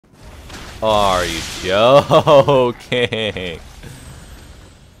Are you joking?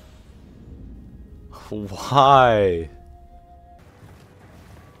 Why?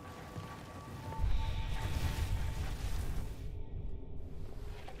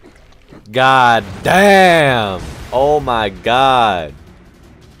 God damn! Oh my god.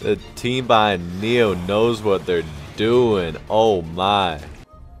 The team behind Neo knows what they're doing. Oh my.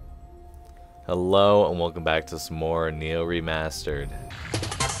 Hello and welcome back to some more Neo Remastered.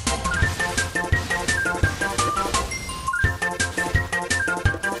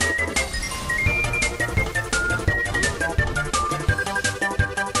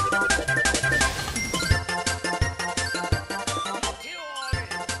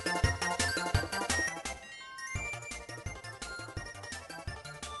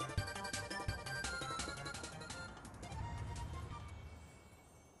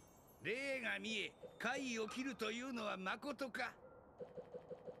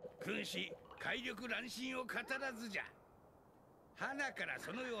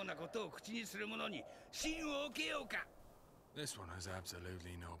 This one has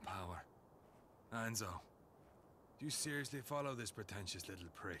absolutely no power. Anzo, do you seriously follow this pretentious little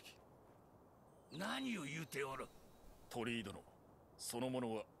prick? 何を言うておる。鳥居殿、その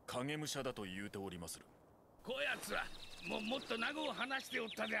者は影武者だと言うておりまする。こやつはもっと名護を話しておっ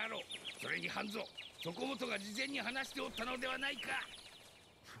たであろう。それに半蔵、そこもとが事前に話しておったのではないか。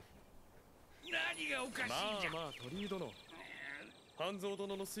何がおかしいじゃ。まあ鳥居殿、半蔵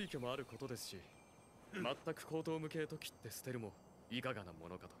殿の推挙もあることですし、全く口頭無形と切って捨てるもいかがなも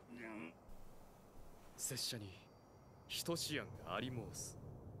のかと。拙者に一思案があり申す。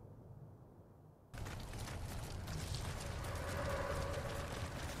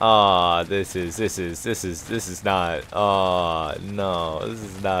This is not, no, this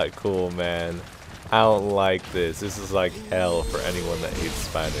is not cool, man. I don't like this. This is like hell for anyone that hates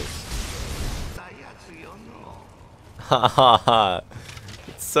spiders. Haha,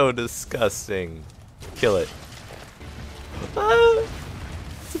 it's so disgusting. Kill it. Ah,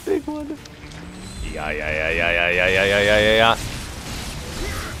 it's a big one. Yeah.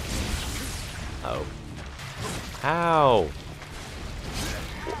 Oh. Ow.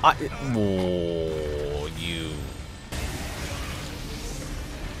 Oh, you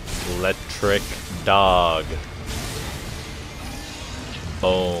electric dog.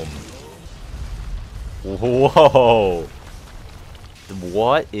 Boom. Whoa.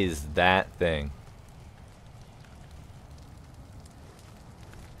 What is that thing?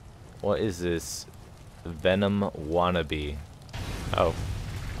 What is this? Venom wannabe. Oh.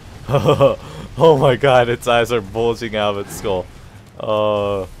 Oh my god, its eyes are bulging out of its skull.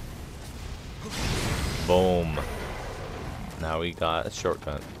 Boom. Now we got a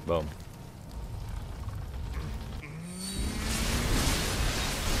shortcut. Boom.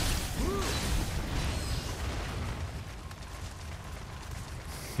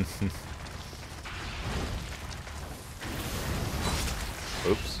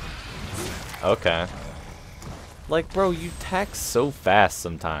 Oops. Okay. Like, bro, you attack so fast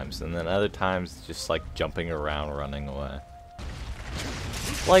sometimes, and then other times just like jumping around, running away.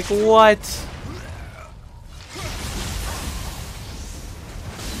 Like, what?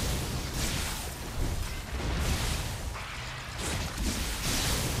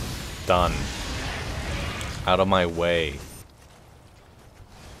 Done. Out of my way.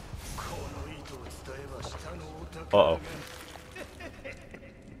 Uh-oh.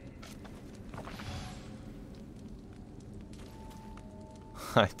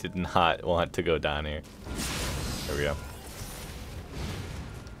 I did not want to go down here. There we go.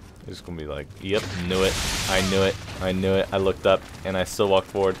 It's gonna be like, yep, knew it. I knew it. I knew it. I looked up and I still walked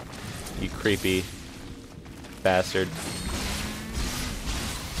forward. You creepy bastard.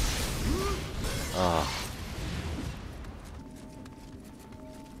 Oh.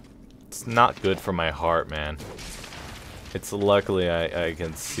 It's not good for my heart, man. It's luckily I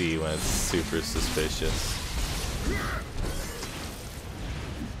can see when it's super suspicious.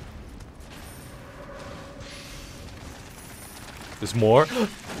 There's more?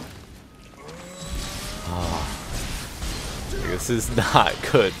 Oh. This is not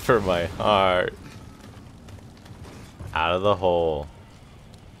good for my heart. Out of the hole.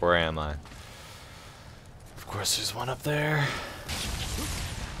 Where am I? Of course there's one up there.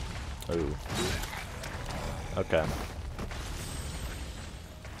 Ooh. Okay.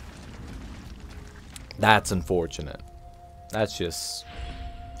 That's unfortunate. That's just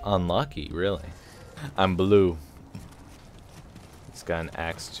unlucky, really. I'm blue. It's got an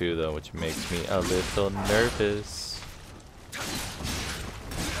axe too, though, which makes me a little nervous.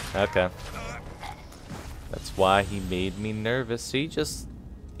 Okay. That's why he made me nervous. He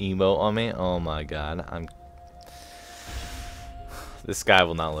emote on me. Oh my god. This guy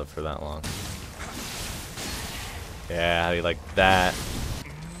will not live for that long. Yeah, how do you like that?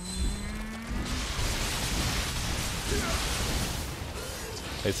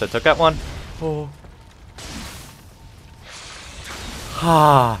 At least I took that one. Oh.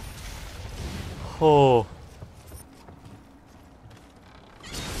 Ah. Oh.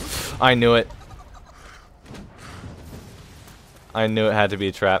 I knew it. I knew it had to be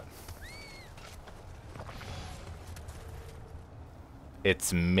a trap.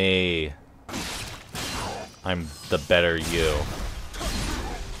 It's me. I'm the better you.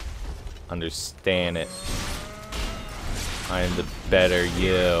 Understand it. I'm the better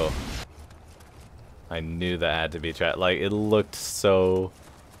you. I knew that had to be a trap. Like, it looked so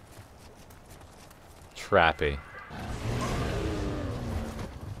trappy.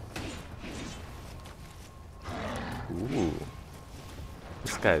 Ooh.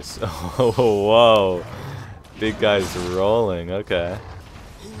 This guy's... Oh, whoa. Big guy's rolling. Okay.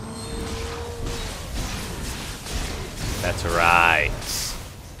 That's right.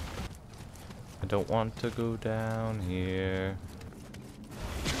 I don't want to go down here.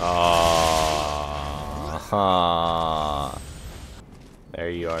 Oh. There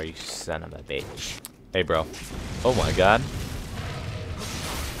you are, you son of a bitch. Hey, bro. Oh my god.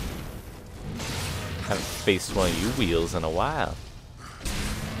 Haven't faced one of you wheels in a while.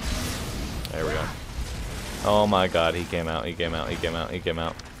 There we go. Oh my god, he came out, he came out, he came out, he came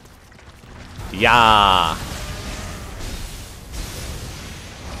out. Yeah!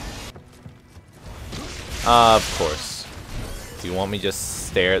 Of course. Do you want me to just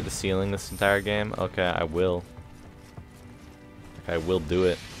stare at the ceiling this entire game? Okay, I will. I will do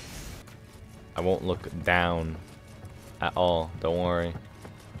it. I won't look down at all. Don't worry.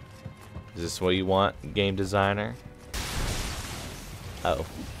 Is this what you want, game designer? Uh oh.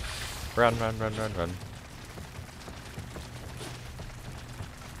 Run, run, run, run, run.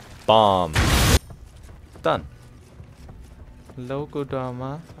 Bomb. Done. Hello,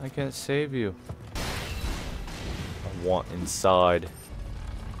 Godama. I can't save you. I want inside.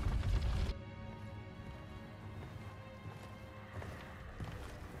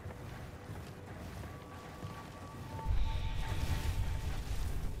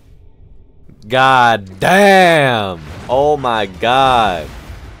 God damn! Oh my god.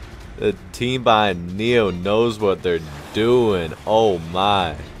 The team behind Neo knows what they're doing. Oh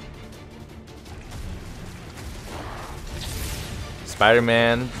my.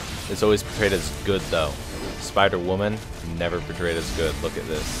 Spider-Man is always portrayed as good though. Spider-Woman, never portrayed as good. Look at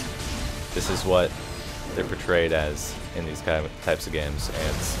this. This is what they're portrayed as in these kind of types of games.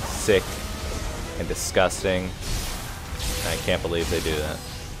 And it's sick and disgusting. And I can't believe they do that.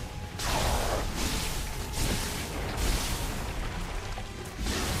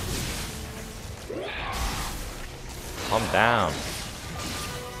 Calm down.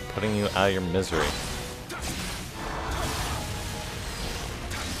 I'm putting you out of your misery.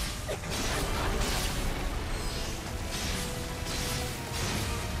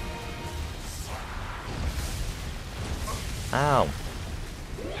 Ow.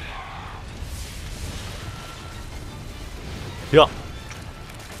 Yeah.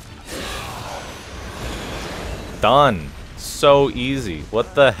 Done. So easy.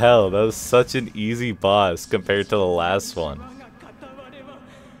 What the hell? That was such an easy boss compared to the last one.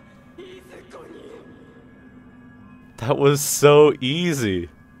 That was so easy.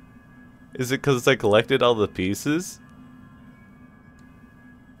 Is it because I collected all the pieces?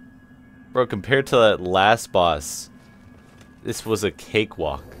 Bro, compared to that last boss, this was a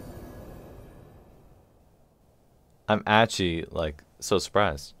cakewalk. I'm actually, like, so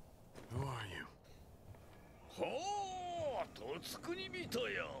surprised. Who are you?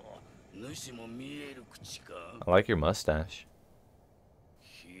 I like your mustache.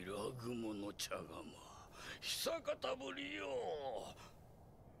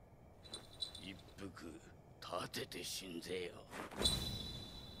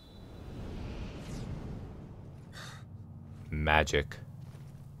 Magic.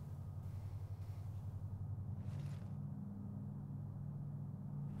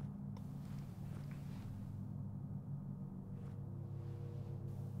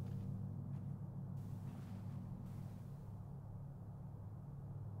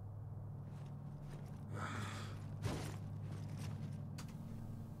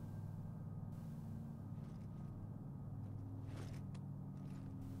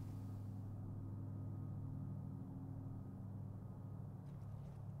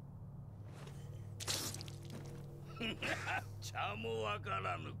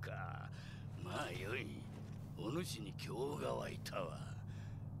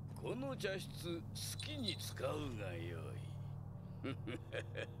 この茶室好きに使うがよい。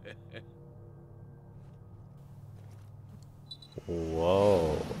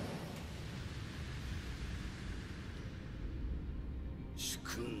Whoa. 主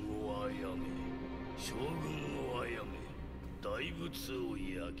君をあやめ、将軍をあやめ、大仏を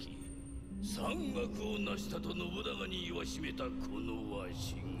焼き、山岳を成したと信長に言わしめたこのわ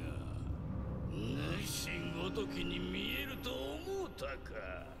しが、主ごときに見えると思うた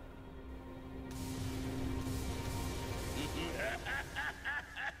か。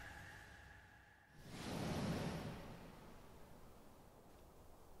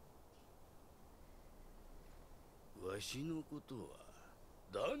わしのことは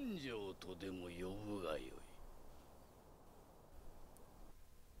男女とでも呼ぶがよい。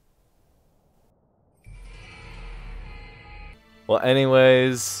Well,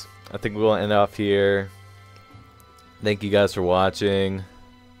 anyways, I think we'll end off here. Thank you guys for watching,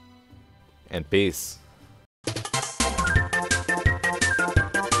 and peace.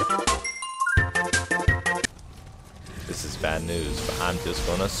 This is bad news, but I'm just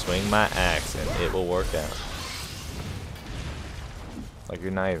gonna swing my axe and it will work out. Like,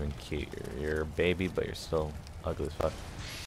 you're not even cute. You're a baby, but you're still ugly as fuck.